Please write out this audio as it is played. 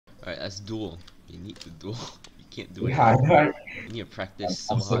Alright, let's duel. You need to duel. You can't do it. Yeah, I know, right? You need to practice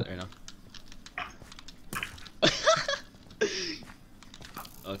so hard right now.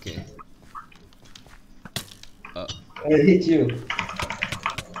 Okay. It hit you.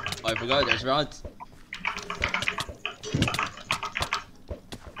 Oh, I forgot there's rods.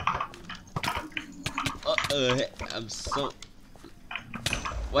 I'm so.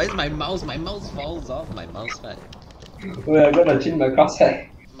 Why is my mouse? My mouse falls off my mouse pad. Wait, I'm gonna change my crosshair.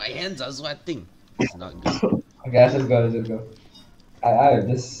 My hands are sweating. It's not good. Okay, let's just go, let's just go. I have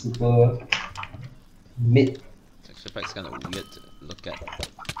this super mid. Texture pack's kind of weird to look at.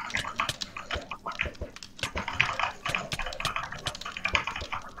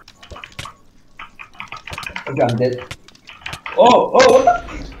 Okay, I'm dead. Oh, what the?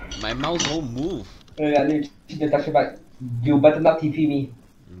 My mouse won't move. Oh, yeah, I need to change the texture back. You better not TP me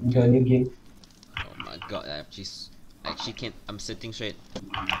into a new game. Oh my god, I actually can't. I'm sitting straight.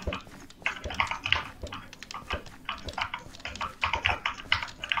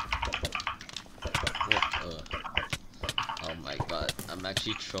 Oh my god, I'm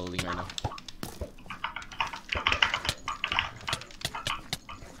actually trolling right now.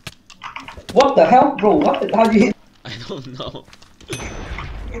 What the hell, bro? How did you hit? I don't know.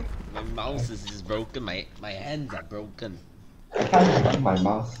 My mouse is just broken. My hands are broken. I can't run my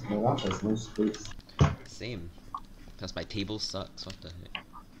mouse. My mouse has no space. Same. Because my table sucks. What the heck?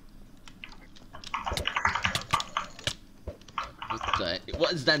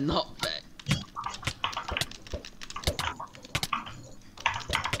 What is that knockback?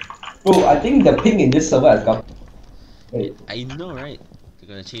 Bro, I think the ping in this server has got. Wait, I know, right? They're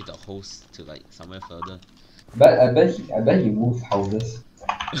gonna change the host to like somewhere further. I bet he moved houses.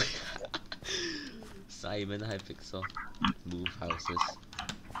 Simon Hypixel. Move houses.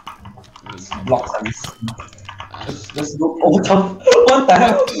 Blocks and just go over top. What the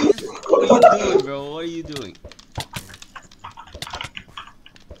hell? What are you doing, bro? What are you doing?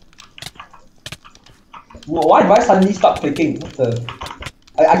 Why do I suddenly stop clicking? What the?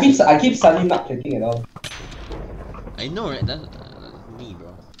 I keep suddenly not clicking at all. I know, right? That's me,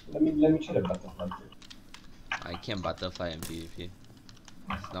 bro. Let me try the butterfly. I can't butterfly in PvP.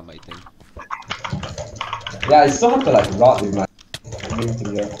 It's not my thing. Yeah, it's so hard to like rod with my main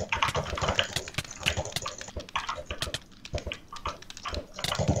finger.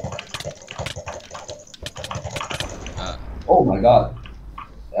 Oh my god.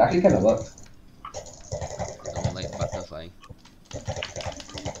 It actually kinda works. I don't like butterflying.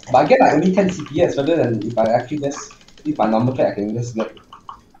 But I get like only 10 CPS rather than if I actually just if my normal play I can just get.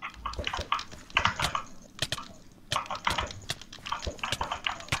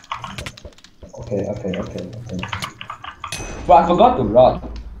 Okay. But I forgot to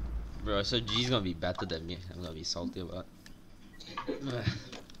rod. Bro, so G's gonna be better than me. I'm gonna be salty about it.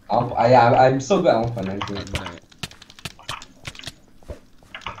 I'm so good at 1.19. I know, right?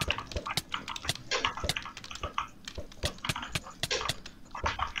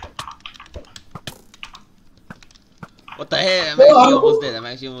 What the heck? I'm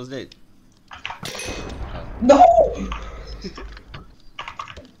actually almost dead. No!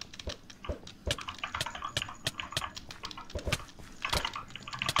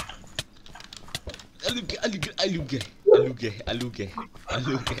 Aluge.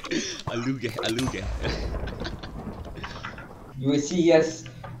 USC, yes.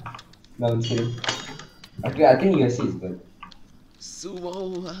 No, I'm kidding. Actually, I think USC is good.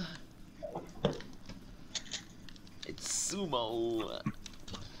 Sumo. It's sumo.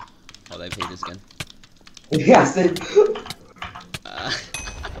 How do I play this again? Yeah, same.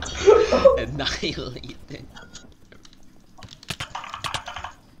 Annihilated.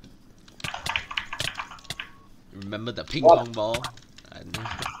 Remember the ping pong ball?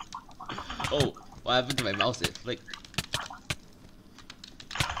 Oh, what happened to my mouse? It flicked.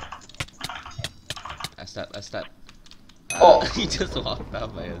 I step. He just walked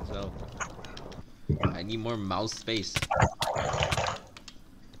out by himself. I need more mouse space.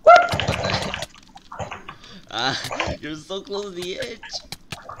 What the heck? You're so close to the edge.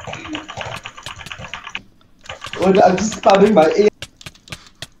 Wait, I'm just spamming my aim.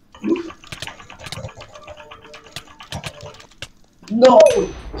 No!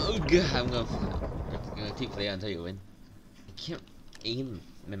 Oh god, I'm gonna keep playing until you win. I can't aim,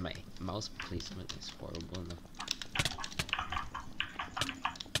 man, my mouse placement is horrible now.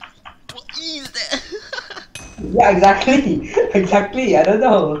 What is that? Yeah, exactly, I don't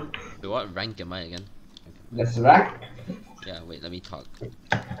know. Wait, what rank am I again? Let's rack. Yeah, wait, let me talk.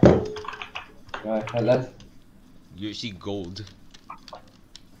 Alright, let's. You're actually gold.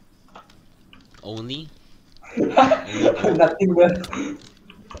 Only? Nothing but.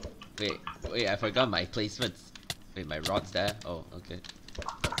 Wait, wait, I forgot my placements. Wait, my rod's there? Oh, okay.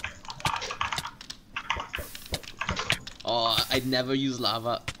 Oh, I never use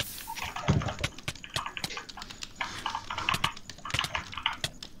lava.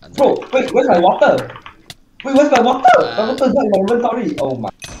 Bro, wait, where's my water? Wait, where's my water? My water's not in my inventory. Oh my.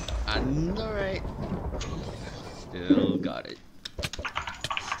 Alright. Still got it.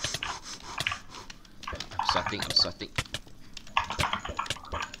 I'm sweating.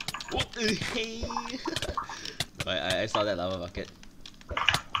 Oh, hey. I saw that lava bucket.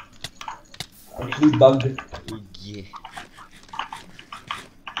 Actually bugged. Oh, yeah.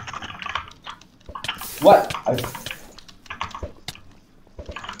 What?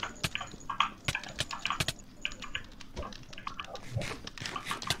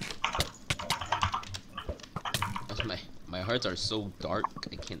 My hearts are so dark,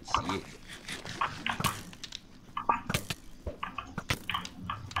 I can't see it.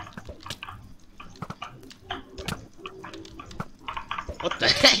 What the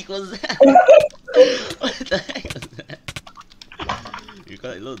heck was that? What the heck was that? You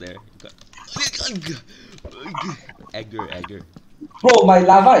got a little there. Egger. Bro, my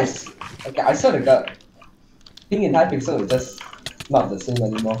lava is. Okay, I swear to God. Being in Hypixel is just not the same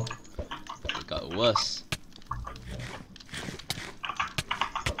anymore. It got worse.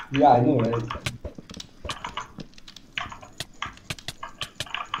 Yeah, I know, right?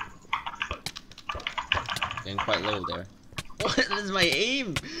 Getting quite low there. What is my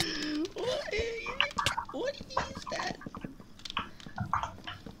aim? What is that?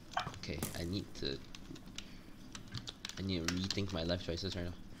 Okay, I need to rethink my life choices right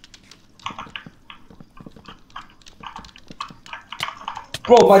now.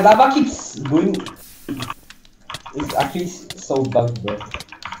 Bro, my lava keeps going. It's actually so bugged, bro.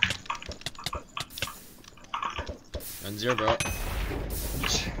 1-0, bro.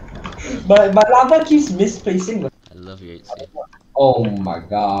 My lava keeps misplacing. I love your 8C. Oh my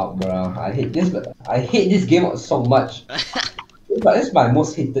God, bro! I hate this. I hate this game mode so much. But it's my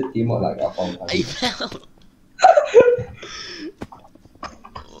most hated game mode like of all time. I fell.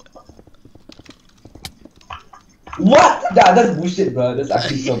 What? That's bullshit, bro. That's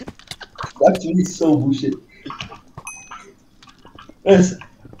actually so bullshit. It's,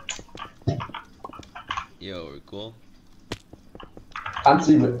 Yo, we're cool. can't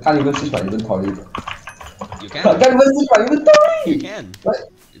even switch my inventory. You Can't can. even switch my inventory. You can. What?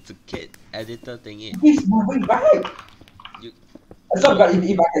 It's a kit editor thingy. He's moving back. You. So, God,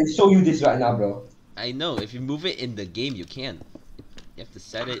 if I can show you this right now, bro. I know. If you move it in the game, you can. You have to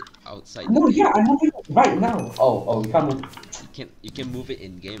set it outside. No, the game. yeah, I'm moving it right now. Oh, you can't move. You can move it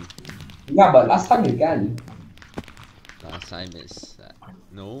in game. Yeah, but last time you can. Last time is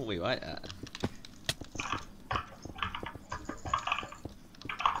no. Wait, what? Of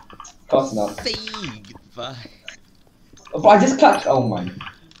course not. Say goodbye. But I just clutched. Oh my.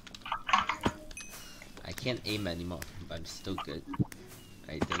 I can't aim anymore, but I'm still good.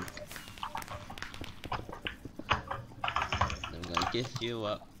 I think. Never gonna give you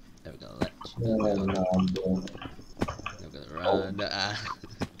up. Never gonna let you go. No. Never gonna run.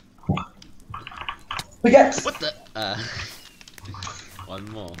 Forget. What the? One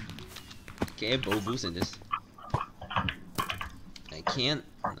more. Can I bow boost in this? I can't.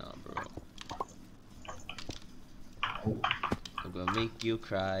 No, bro. I'm gonna make you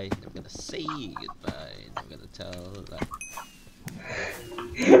cry. I'm gonna say goodbye. I'm gonna tell that.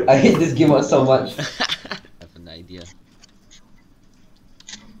 I hate this game mode so much. I have an idea.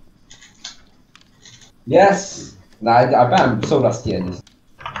 Yes. Nah, I bet I'm so rusty at this.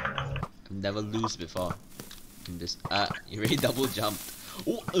 I've never lose before. In this. You already double jumped.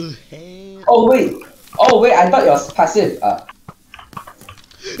 Oh, hell. Oh wait. I thought it was passive.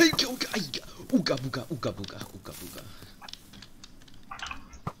 Ooga booga.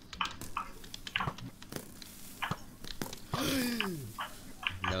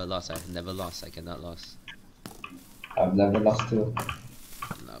 Never lost. I cannot lose. I've never lost to.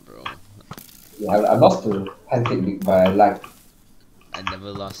 Nah, bro. Yeah, I lost to Pancake Big, but I like. I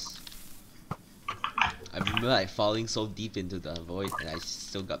never lost. I remember like falling so deep into the void and I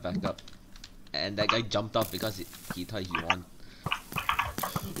still got back up. And that guy jumped off because he thought he won.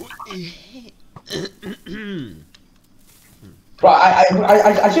 Bro,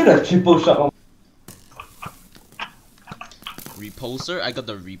 I should have triple shot on. Repulsor? I got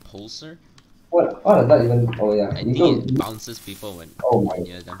the repulsor. What does that even? Oh yeah. I think it bounces people when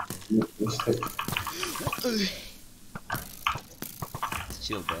near them. It's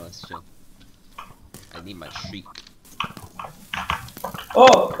chill, bro. It's chill. I need my shriek.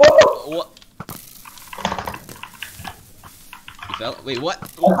 Oh! What? You fell. Wait, what?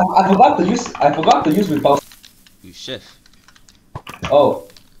 I forgot to use. I forgot to use repulse. You shift. Oh,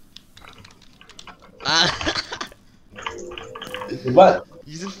 Ah! but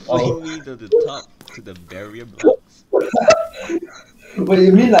You just oh, fling me to the top to the barrier blocks. what do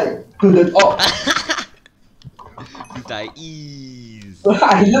you mean like to the oh? You die ease.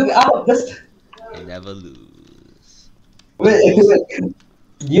 I look out. Just I never lose. wait, Duels? wait.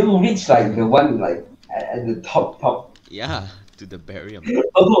 You reach like the one like at the top. Yeah, to the barrier.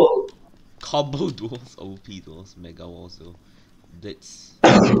 Oh, Combo duels, OP duels, Mega Walls though. Blitz.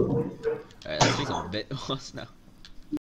 Alright, let's play some Bit Wars now.